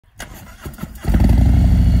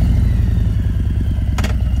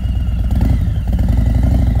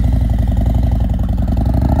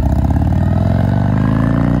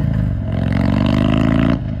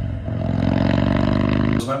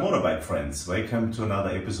friends, welcome to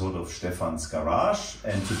another episode of Stefan's Garage,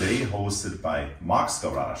 and today hosted by Mark's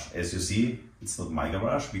Garage. As you see, it's not my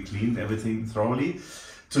garage, we cleaned everything thoroughly.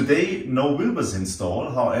 Today no wilbers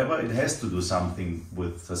installed, however it has to do something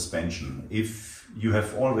with suspension. If you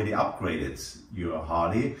have already upgraded your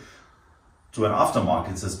Harley to an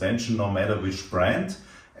aftermarket suspension, no matter which brand,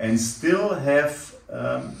 and still have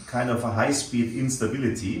kind of a high-speed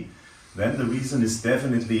instability, then the reason is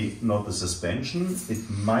definitely not the suspension. It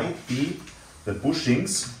might be the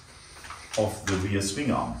bushings of the rear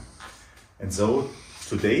swing arm. And so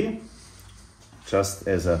today, just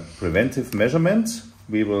as a preventive measurement,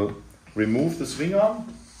 we will remove the swing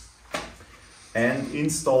arm and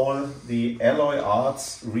install the alloy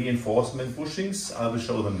arts reinforcement bushings. I will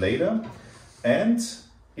show them later. And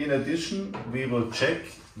in addition, we will check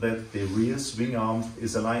that the rear swing arm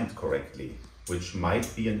is aligned correctly, which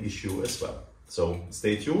might be an issue as well. So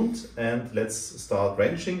stay tuned and let's start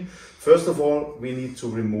wrenching. First of all, we need to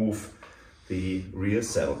remove the rear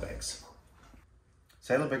saddlebags.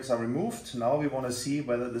 Saddlebags are removed. Now we want to see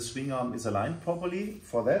whether the swing arm is aligned properly.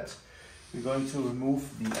 For that, we're going to remove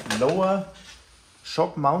the lower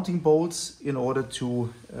shock mounting bolts in order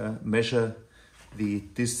to measure the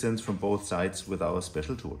distance from both sides with our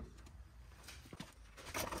special tool.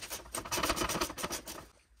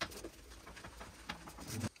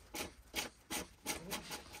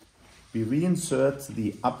 We reinsert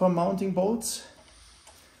the upper mounting bolts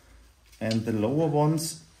and the lower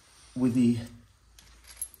ones with the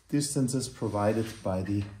distances provided by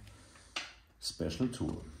the special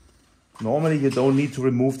tool. Normally you don't need to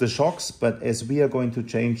remove the shocks, but as we are going to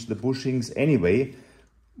change the bushings anyway,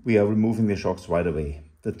 we are removing the shocks right away.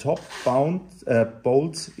 The top bound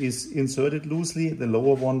bolt is inserted loosely, the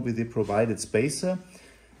lower one with the provided spacer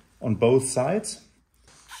on both sides.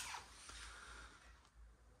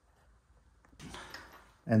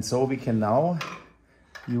 And so we can now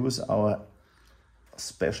use our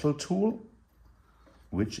special tool,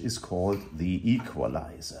 which is called the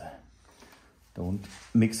equalizer. Don't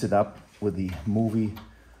mix it up with the movie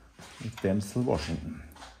with Denzel Washington.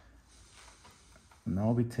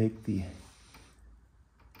 Now we take the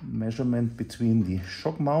measurement between the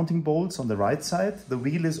shock mounting bolts on the right side. The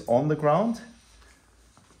wheel is on the ground.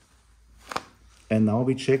 And now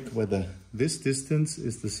we check whether this distance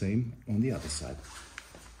is the same on the other side.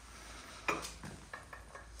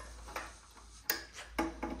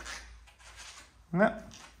 Yeah.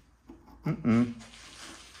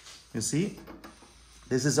 You see,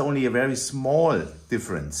 this is only a very small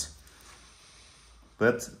difference,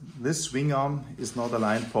 but this swing arm is not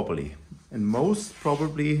aligned properly, and most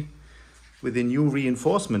probably with the new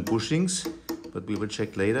reinforcement bushings, but we will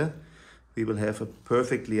check later, we will have a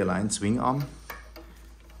perfectly aligned swing arm,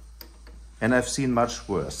 and I've seen much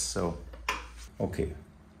worse. So okay,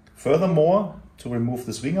 furthermore, to remove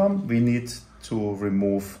the swing arm we need to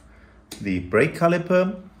remove the brake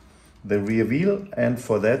caliper, the rear wheel, and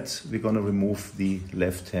for that we're going to remove the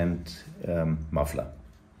left hand muffler.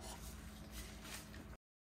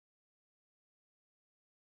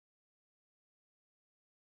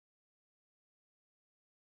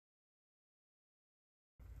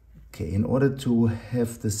 Okay, in order to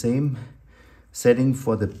have the same setting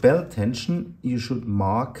for the belt tension, you should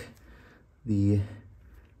mark the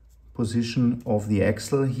position of the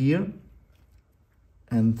axle here,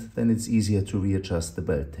 and then it's easier to readjust the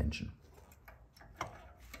belt tension.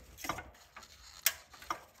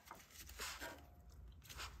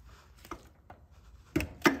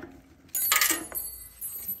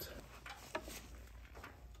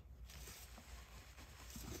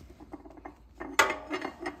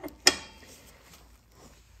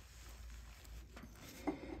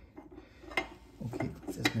 Okay,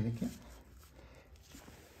 jetzt erstmal weg hier.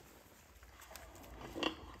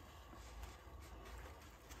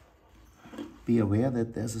 Be aware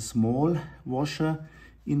that there's a small washer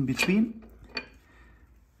in between.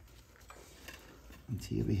 And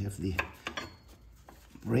here we have the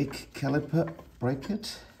brake caliper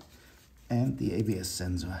bracket and the ABS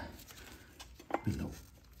sensor below.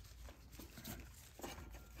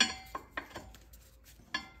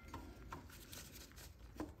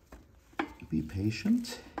 Be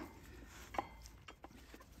patient.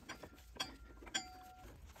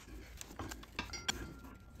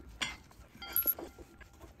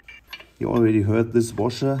 You already heard this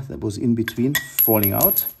washer that was in between falling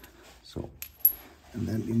out. So, and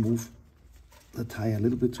then we move the tire a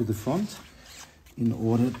little bit to the front in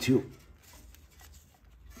order to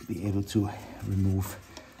be able to remove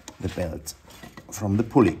the belt from the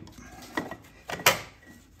pulley.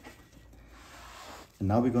 And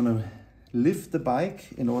now we're going to lift the bike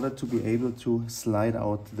in order to be able to slide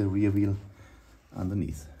out the rear wheel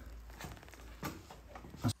underneath.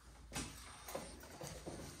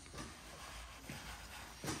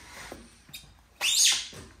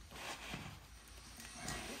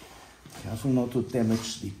 Careful not to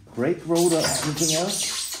damage the brake rotor or anything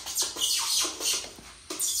else.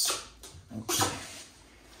 Okay.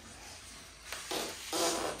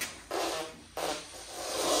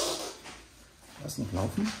 Lass noch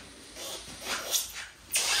laufen.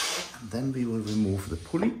 And then we will remove the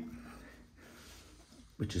pulley,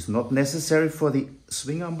 which is not necessary for the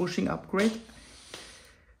swing arm bushing upgrade.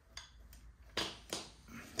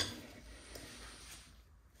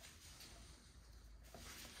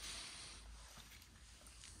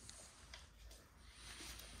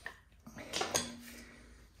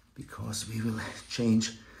 Because we will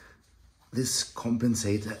change this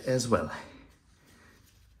compensator as well.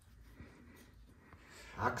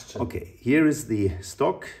 Okay, here is the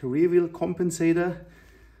stock rear wheel compensator,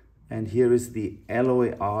 and here is the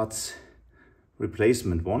Alloy Arts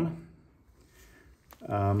replacement one.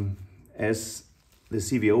 As the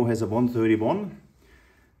CVO has a 131,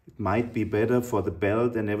 it might be better for the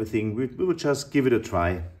belt and everything. We will just give it a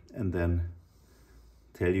try and then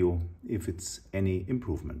tell you if it's any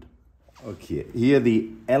improvement. Okay, here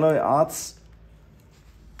the Alloy Arts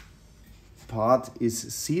part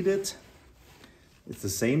is seated. It's the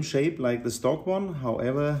same shape like the stock one,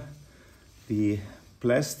 however the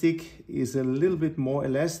plastic is a little bit more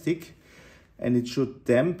elastic and it should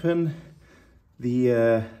dampen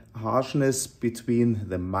the harshness between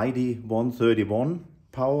the mighty 131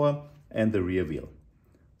 power and the rear wheel.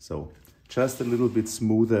 So just a little bit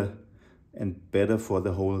smoother and better for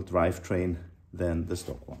the whole drivetrain than the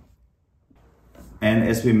stock one. And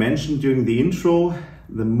as we mentioned during the intro,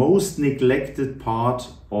 the most neglected part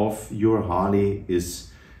of your Harley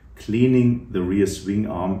is cleaning the rear swing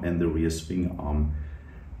arm and the rear swing arm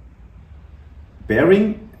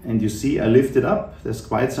bearing. And you see I lift it up, there's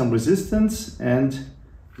quite some resistance, and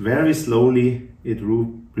very slowly it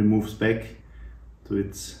removes back to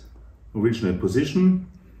its original position.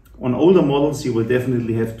 On older models you will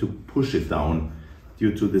definitely have to push it down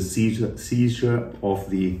due to the seizure of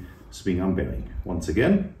the swing arm bearing. Once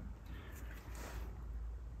again,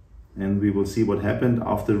 and we will see what happened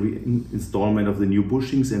after installment of the new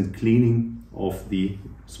bushings and cleaning of the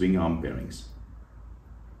swing arm bearings.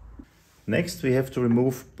 Next we have to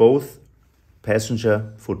remove both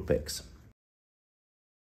passenger foot pegs.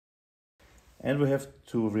 And we have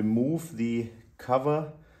to remove the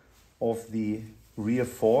cover of the rear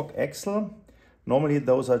fork axle. Normally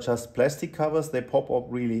those are just plastic covers, they pop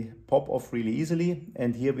off really easily.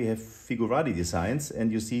 And here we have figurati designs,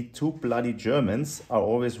 and you see two bloody Germans are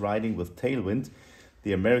always riding with tailwind.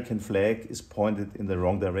 The American flag is pointed in the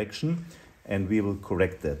wrong direction, and we will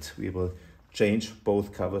correct that. We will change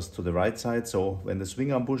both covers to the right side, so when the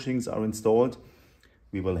swing arm bushings are installed,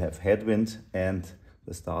 we will have headwind and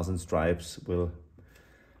the stars and stripes will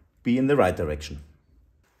be in the right direction.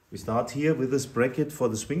 We start here with this bracket for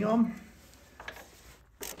the swing arm.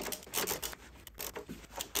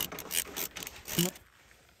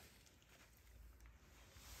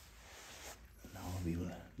 We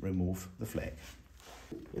will remove the flag.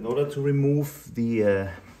 In order to remove the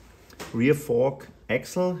rear fork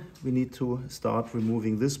axle, we need to start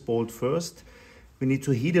removing this bolt first. We need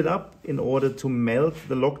to heat it up in order to melt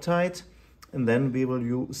the Loctite, and then we will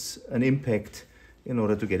use an impact in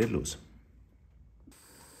order to get it loose.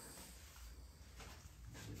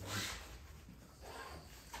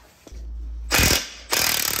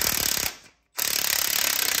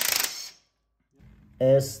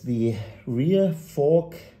 As the rear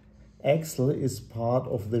fork axle is part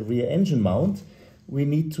of the rear engine mount, we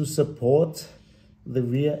need to support the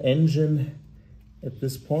rear engine at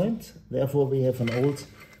this point. Therefore we have an old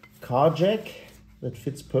car jack that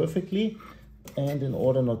fits perfectly, and in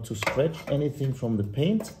order not to stretch anything from the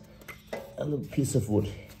paint, a little piece of wood.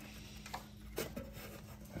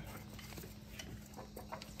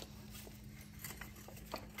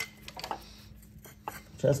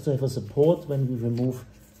 Just to have a support when we remove.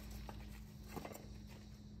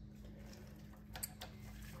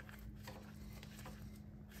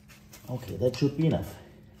 Okay, that should be enough.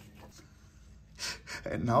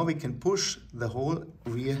 And now we can push the whole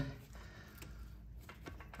rear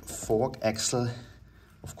fork axle,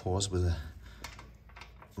 of course with a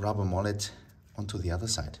rubber mallet, onto the other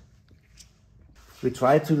side. We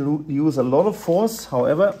try to use a lot of force,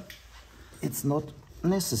 however, it's not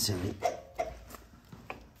necessary.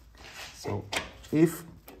 So if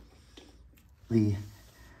the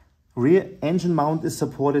rear engine mount is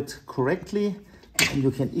supported correctly, and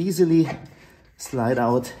you can easily slide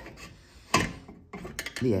out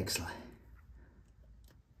the axle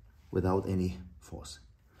without any force.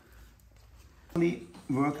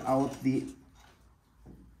 Work out the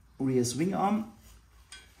rear swing arm.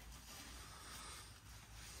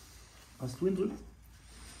 Hast du ihn drüben?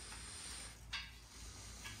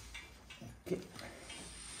 Okay.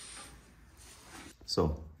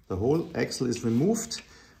 So the whole axle is removed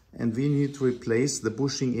and we need to replace the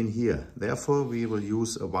bushing in here. Therefore we will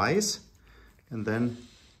use a vise and then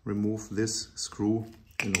remove this screw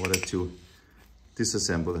in order to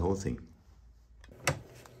disassemble the whole thing.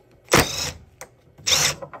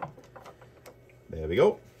 There we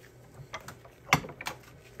go.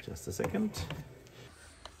 Just a second.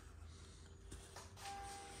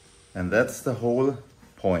 And that's the whole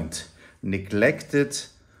point. Neglected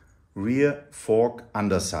rear fork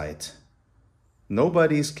underside.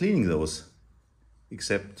 Nobody is cleaning those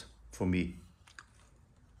except for me.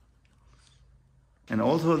 And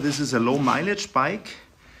also this is a low mileage bike.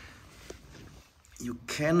 You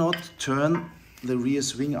cannot turn the rear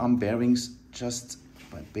swing arm bearings just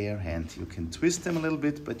by bare hand. You can twist them a little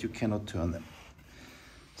bit, but you cannot turn them.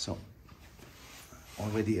 So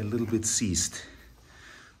already a little bit seized,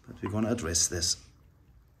 but we're going to address this.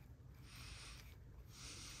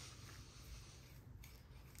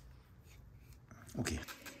 Okay.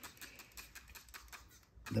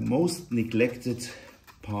 The most neglected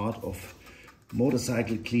part of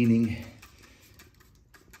motorcycle cleaning,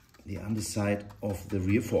 the underside of the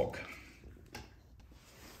rear fork.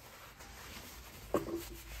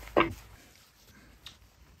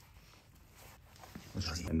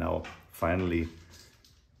 And now finally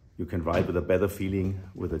you can ride with a better feeling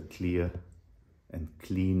with a clear and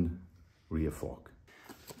clean rear fork.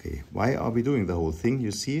 Okay, why are we doing the whole thing?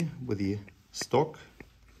 You see with the stock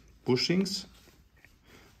bushings,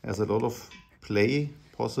 there's a lot of play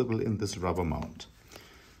possible in this rubber mount.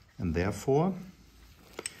 And therefore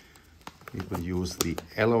we will use the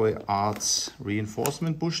Alloy Arts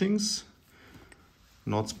reinforcement bushings,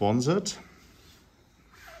 not sponsored.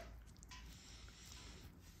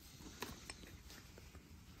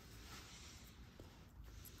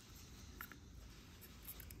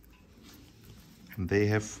 And they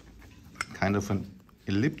have kind of an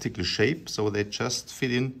elliptical shape, so they just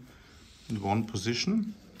fit in one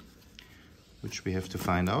position, which we have to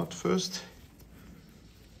find out first.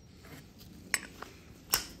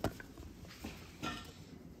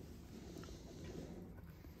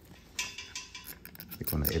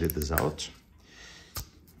 We're going to edit this out.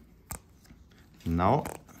 Now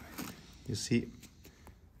you see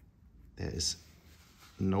there is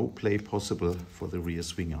no play possible for the rear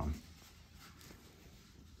swing arm.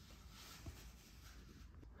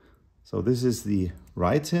 So this is the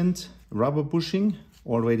right hand rubber bushing,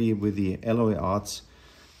 already with the Alloy Arts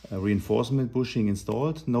reinforcement bushing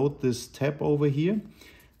installed. Note this tab over here,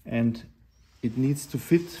 and it needs to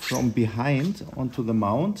fit from behind onto the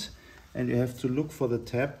mount, and you have to look for the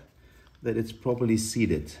tab that it's properly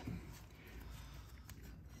seated.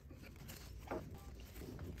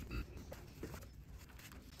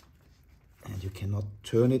 And you cannot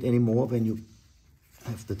turn it anymore when you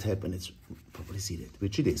have the tab and it's properly seated,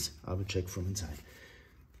 which it is. I will check from inside.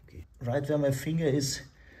 Okay. Right where my finger is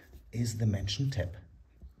the mentioned tab.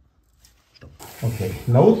 Stop. Okay,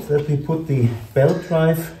 note that we put the belt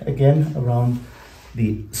drive again around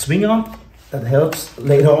the swing arm. That helps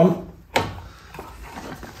later on.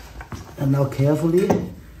 And now carefully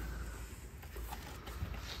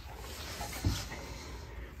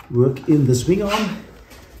work in the swing arm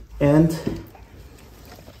and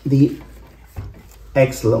the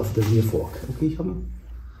axle of the rear fork. Okay, ich habe.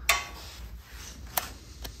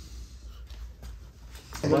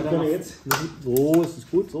 So ist es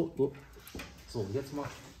gut. So, jetzt mal.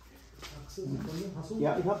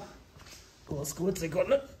 Ja, ich habe. Kurz,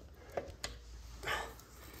 Sekunde.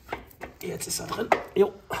 Jetzt ist er drin.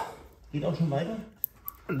 Jo. Geht auch schon weiter?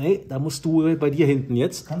 Nee, da musst du bei dir hinten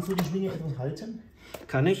jetzt. Kannst du die Schwinge etwas halten?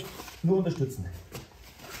 Kann ich. Nur unterstützen.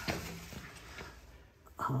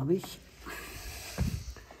 Habe ich.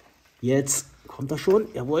 Jetzt kommt er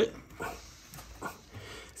schon, jawohl.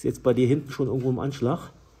 Ist jetzt bei dir hinten schon irgendwo im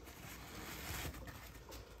Anschlag.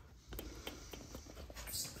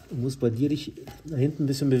 Du musst bei dir dich da hinten ein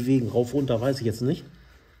bisschen bewegen. Rauf, runter weiß ich jetzt nicht.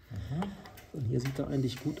 Aha. Und hier sieht er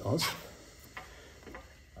eigentlich gut aus.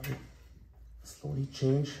 Also, slowly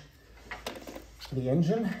change the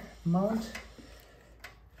engine mount.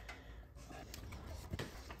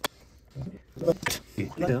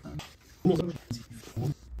 Ja.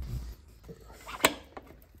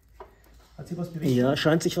 Hat sich was bewegt? Ja,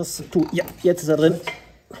 scheint sich was zu tun. Ja, jetzt ist er drin.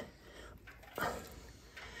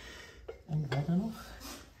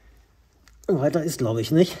 weiter ist, glaube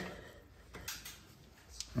ich nicht.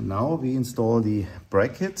 And now we install the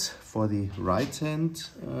bracket for the right hand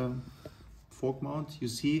fork mount. You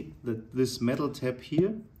see that this metal tab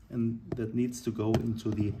here, and that needs to go into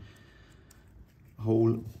the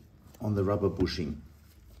hole on the rubber bushing.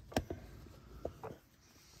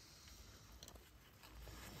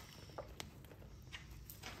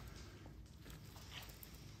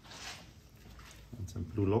 And some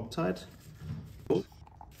blue Loctite.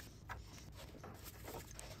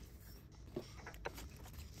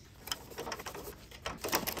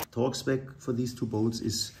 Torque spec for these two bolts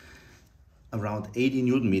is around 80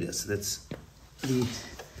 Newton meters. That's the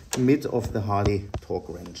mid of the Harley torque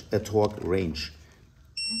range.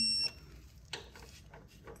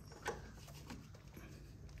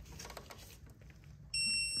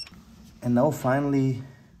 And now finally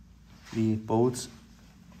the bolts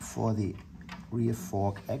for the rear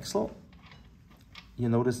fork axle. You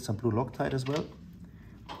noticed some blue Loctite as well.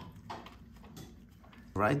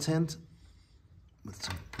 Right hand with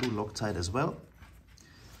some blue Loctite as well.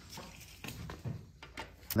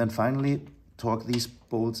 And then finally torque these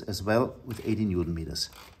bolts as well with 80 Newton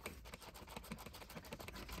meters.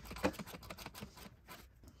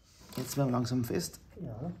 Jetzt werden wir langsam fest.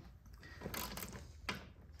 Ja.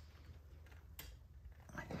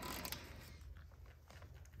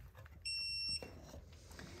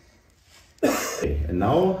 Okay, and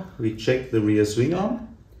now we check the rear swing arm.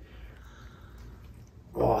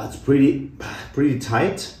 Oh, it's pretty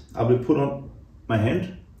tight. I will put on my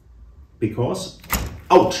hand because,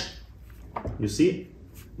 ouch! You see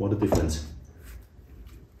what a difference.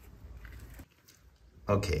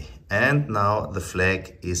 Okay, and now the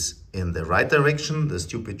flag is in the right direction. The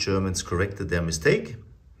stupid Germans corrected their mistake.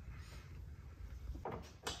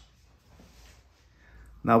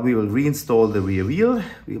 Now we will reinstall the rear wheel.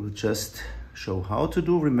 We will just show how to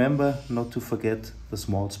do. Remember not to forget the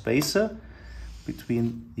small spacer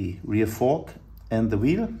between the rear fork and the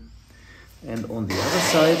wheel. And on the other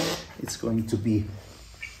side, it's going to be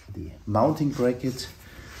the mounting bracket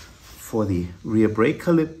for the rear brake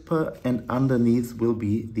caliper, and underneath will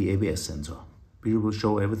be the ABS sensor. We will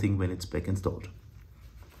show everything when it's back installed.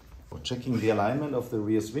 For checking the alignment of the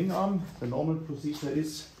rear swing arm, the normal procedure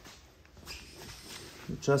is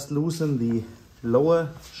you just loosen the lower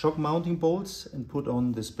shock mounting bolts and put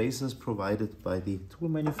on the spacers provided by the tool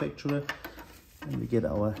manufacturer, and we get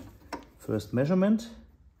our first measurement.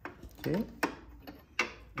 Okay,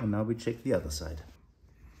 and now we check the other side.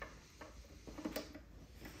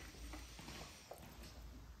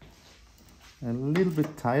 A little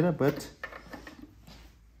bit tighter, but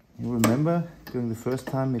you remember during the first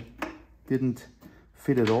time it didn't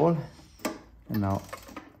fit at all, and now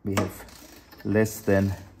we have less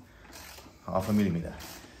than half a millimeter.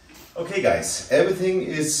 Okay guys, everything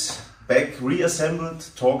is back reassembled,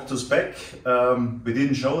 torque to spec. We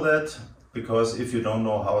didn't show that because if you don't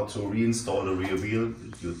know how to reinstall the rear wheel,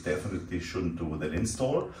 you definitely shouldn't do that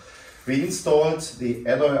install. We installed the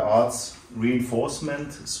Alloy Arts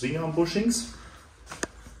reinforcement swing arm bushings,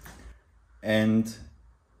 and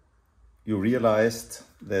you realized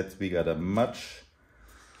that we got a much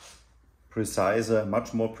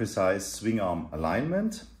more precise swing arm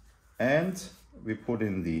alignment, and we put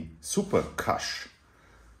in the super cush,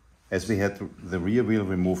 as we had the rear wheel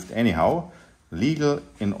removed anyhow, legal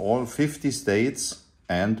in all 50 states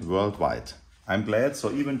and worldwide. I'm glad, so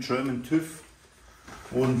even German TÜV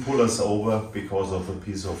wouldn't pull us over because of a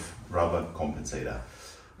piece of rubber compensator.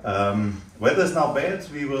 Weather is now bad.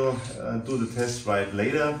 We will do the test ride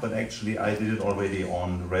later, but actually I did it already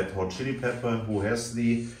on Red Hot Chili Pepper, who has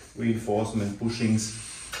the reinforcement bushings,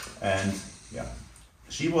 and yeah,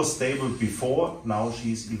 she was stable before. Now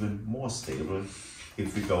she's even more stable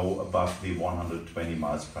if we go above the 120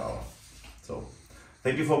 miles per hour. So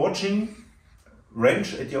thank you for watching.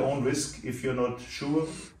 Wrench at your own risk. If you're not sure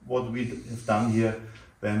what we have done here,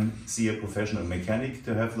 then see a professional mechanic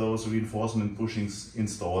to have those reinforcement bushings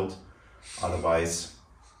installed. Otherwise,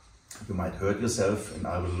 you might hurt yourself and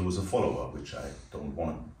I will lose a follower, which I don't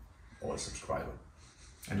want, or a subscriber.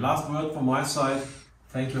 And last word from my side,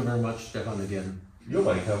 thank you very much, Stefan, again. You're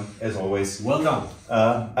welcome, as always. Well done.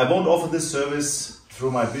 I won't offer this service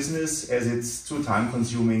through my business as it's too time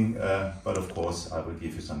consuming, but of course I will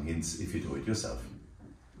give you some hints if you do it yourself.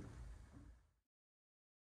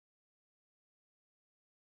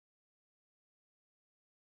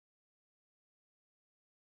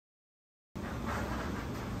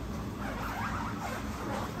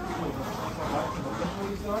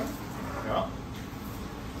 Ja.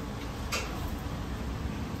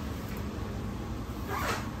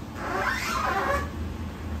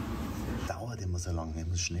 Dauert immer so lange, es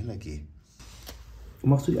muss schneller gehen. Wo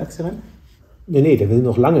machst du die Achse rein? Nee, der will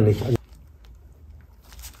noch lange nicht.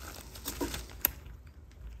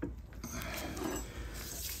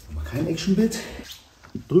 Kein Actionbild.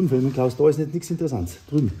 Drüben filmen, Klaus, da ist nicht nichts Interessantes.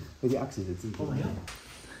 Drüben, weil die Achse jetzt sind. Oh, ja.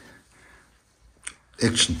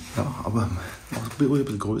 Action. Ja, aber mach ruhig ein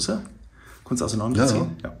bisschen größer. Kannst du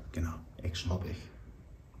auseinanderziehen? Ja, genau. Action. Hab ich.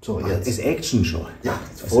 So, jetzt ist Action schon. Ja,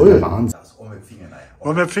 voll. Ja Wahnsinn.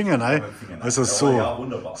 Und mit dem Finger rein. Also so. Ja,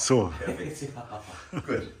 wunderbar. So. Perfekt.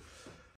 Gut.